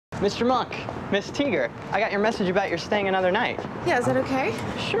Mr. Monk, Miss Teeger, I got your message about your staying another night. Yeah, is that okay?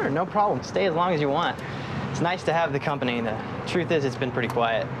 Sure, no problem. Stay as long as you want. It's nice to have the company. The truth is, it's been pretty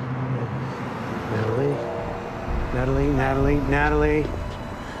quiet. Natalie.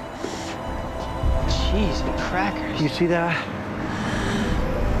 Cheese and crackers. You see that?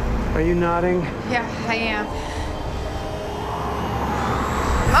 Are you nodding? Yeah, I am.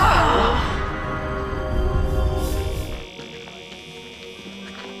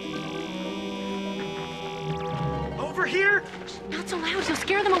 Over here? Not so loud, you'll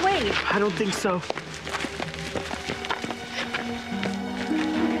scare them away. I don't think so.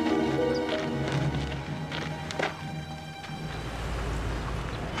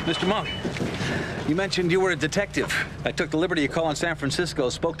 Mr. Monk, you mentioned you were a detective. I took the liberty of calling San Francisco,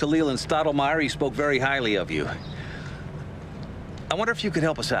 spoke to Leland Stottlemeyer. He spoke very highly of you. I wonder if you could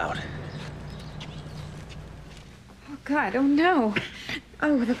help us out. Oh, God, oh, no.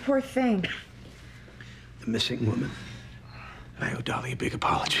 Oh, the poor thing. The missing woman. I owe Dolly a big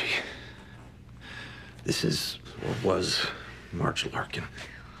apology. This is, or was, Marge Larkin.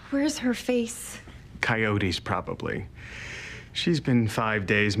 Where's her face? Coyotes, probably. She's been 5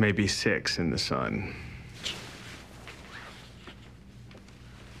 days, maybe 6 in the sun.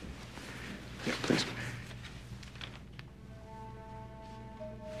 Yeah, please.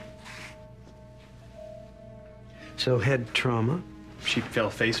 So head trauma. She fell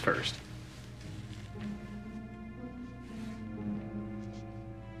face first.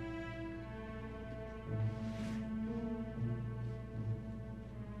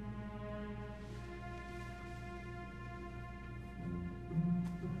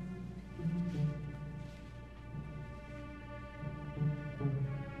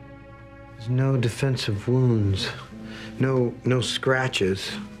 There's no defensive wounds, no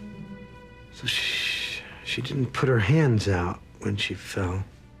scratches. So she didn't put her hands out when she fell.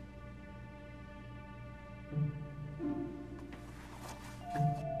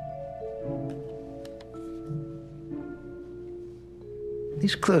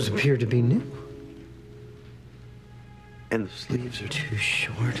 These clothes appear to be new. And the sleeves are too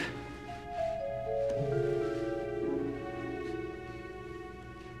short.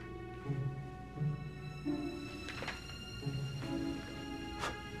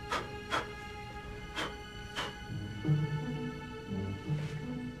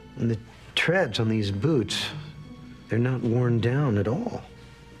 And the treads on these boots, they're not worn down at all.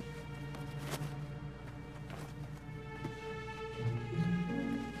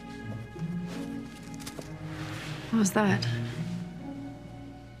 What was that?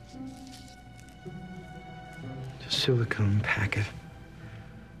 A silicone packet.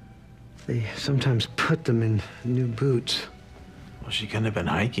 They sometimes put them in new boots. Well, she couldn't have been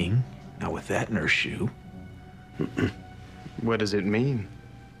hiking, not with that in her shoe. What does it mean?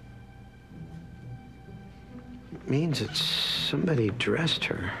 It means that somebody dressed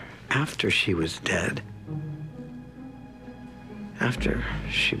her after she was dead. After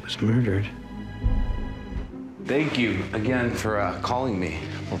she was murdered. Thank you again for calling me.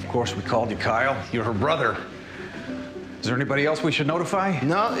 Well, of course, we called you, Kyle. You're her brother. Is there anybody else we should notify?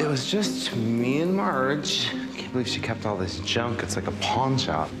 No, it was just me and Marge. Can't believe she kept all this junk. It's like a pawn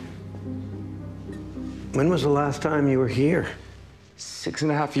shop. When was the last time you were here?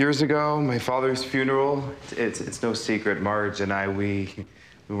 6.5 years ago, my father's funeral. It's no secret, Marge and I, we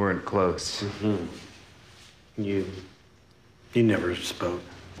weren't close. Mm-hmm. You never spoke.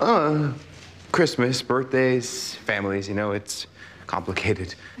 Christmas, birthdays, families, you know, it's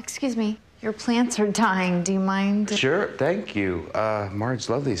complicated. Excuse me, your plants are dying. Do you mind? Sure, thank you. Marge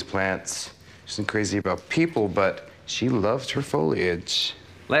loved these plants. She wasn't crazy about people, but she loved her foliage.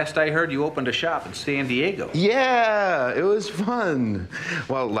 Last I heard, you opened a shop in San Diego. Yeah, it was fun.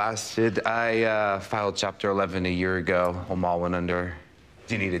 Well, it lasted. I filed Chapter 11 a year ago. Whole mall went under.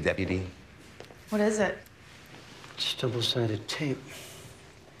 Do you need a deputy? What is it? It's double-sided tape.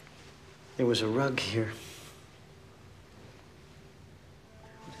 There was a rug here.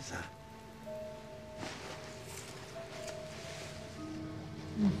 What is that?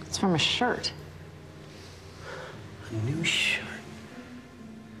 It's from a shirt. A new shirt.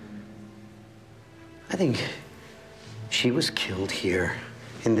 I think she was killed here,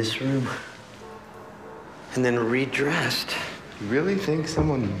 in this room, and then redressed. You really think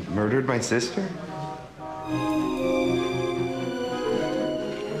someone murdered my sister?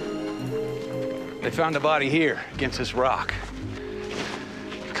 They found the body here, against this rock.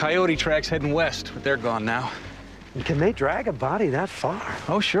 Coyote tracks heading west, but they're gone now. And can they drag a body that far?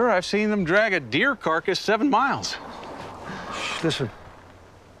 Oh, sure. I've seen them drag a deer carcass 7 miles. Shh, listen.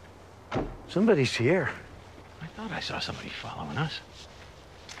 Somebody's here. I thought I saw somebody following us.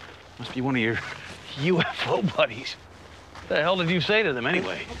 Must be one of your UFO buddies. What the hell did you say to them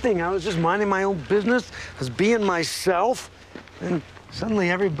anyway? Nothing. I was just minding my own business. I was being myself. And suddenly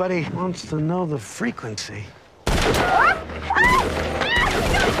everybody wants to know the frequency. For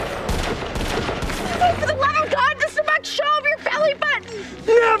the love of God, Mr. Monk, show him your belly button!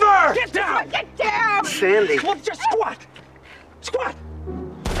 Never! Get down! Get down! Sandy. Come on, just squat! Squat!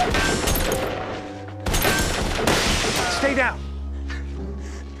 Stay down!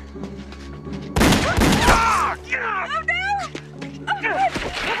 Oh, no!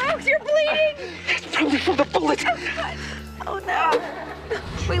 Oh, you're bleeding! It's probably from the bullet. Oh, no.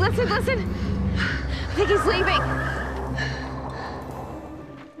 Wait, listen. I think he's leaving.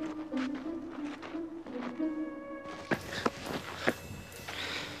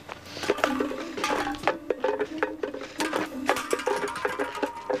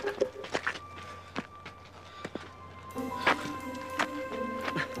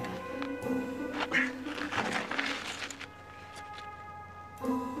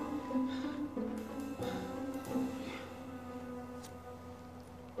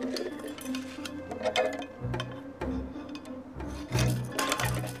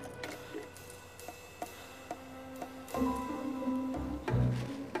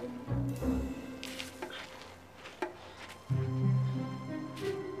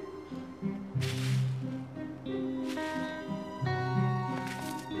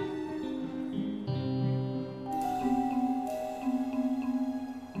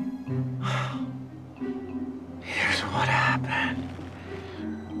 What happened?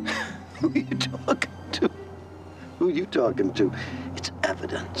 Who are you talking to? Who are you talking to? It's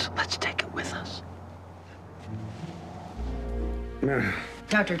evidence. Let's take it with us.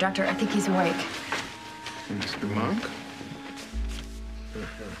 Doctor, I think he's awake. Mr. Monk?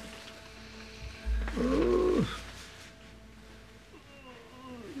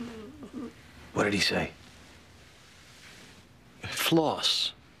 What did he say?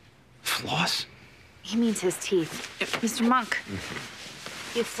 Floss. Floss? He means his teeth. Mr. Monk,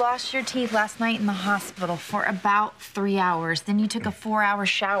 you flossed your teeth last night in the hospital for about 3 hours. Then you took a 4-hour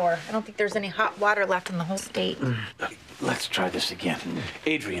shower. I don't think there's any hot water left in the whole state. Let's try this again.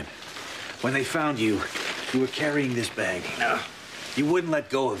 Adrian, when they found you, you were carrying this bag. You wouldn't let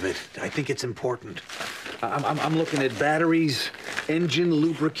go of it. I think it's important. I'm looking at batteries, engine,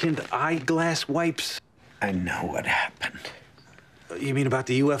 lubricant, eyeglass wipes. I know what happened. You mean about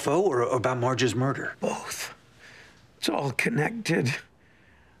the UFO or about Marge's murder? Both. It's all connected.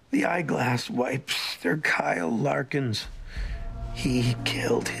 The eyeglass wipes, they're Kyle Larkin's. He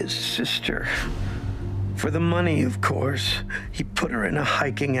killed his sister. For the money, of course. He put her in a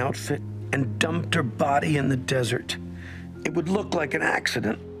hiking outfit and dumped her body in the desert. It would look like an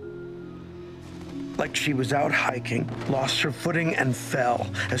accident. Like she was out hiking, lost her footing, and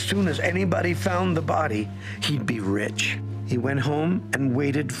fell. As soon as anybody found the body, he'd be rich. He went home and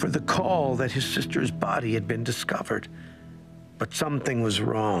waited for the call that his sister's body had been discovered. But something was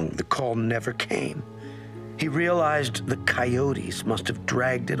wrong. The call never came. He realized the coyotes must have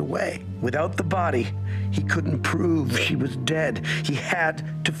dragged it away. Without the body, he couldn't prove she was dead. He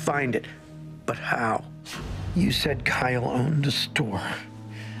had to find it. But how? You said Kyle owned a store.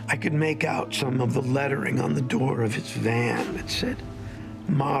 I could make out some of the lettering on the door of his van. It said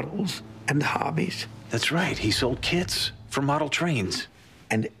models and hobbies. That's right. He sold kits for model trains.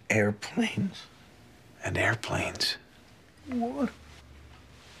 And airplanes. And airplanes. What?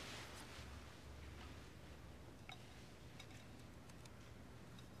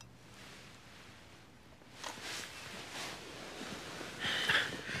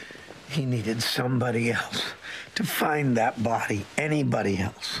 He needed somebody else to find that body, anybody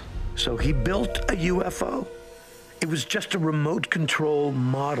else. So he built a UFO. It was just a remote control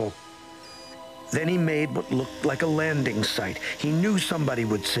model. Then he made what looked like a landing site. He knew somebody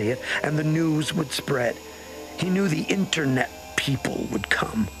would see it and the news would spread. He knew the internet people would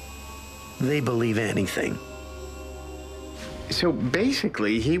come. They believe anything. So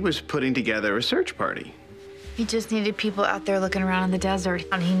basically, he was putting together a search party. He just needed people out there looking around in the desert.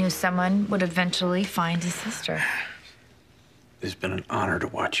 And he knew someone would eventually find his sister. It's been an honor to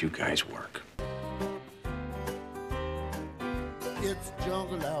watch you guys work. It's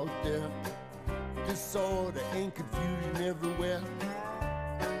jungle out there. Disorder and confusion everywhere.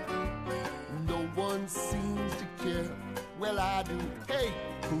 No one seems to care. Well, I do. Hey,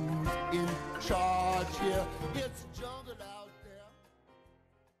 who's in charge here? It's jungle out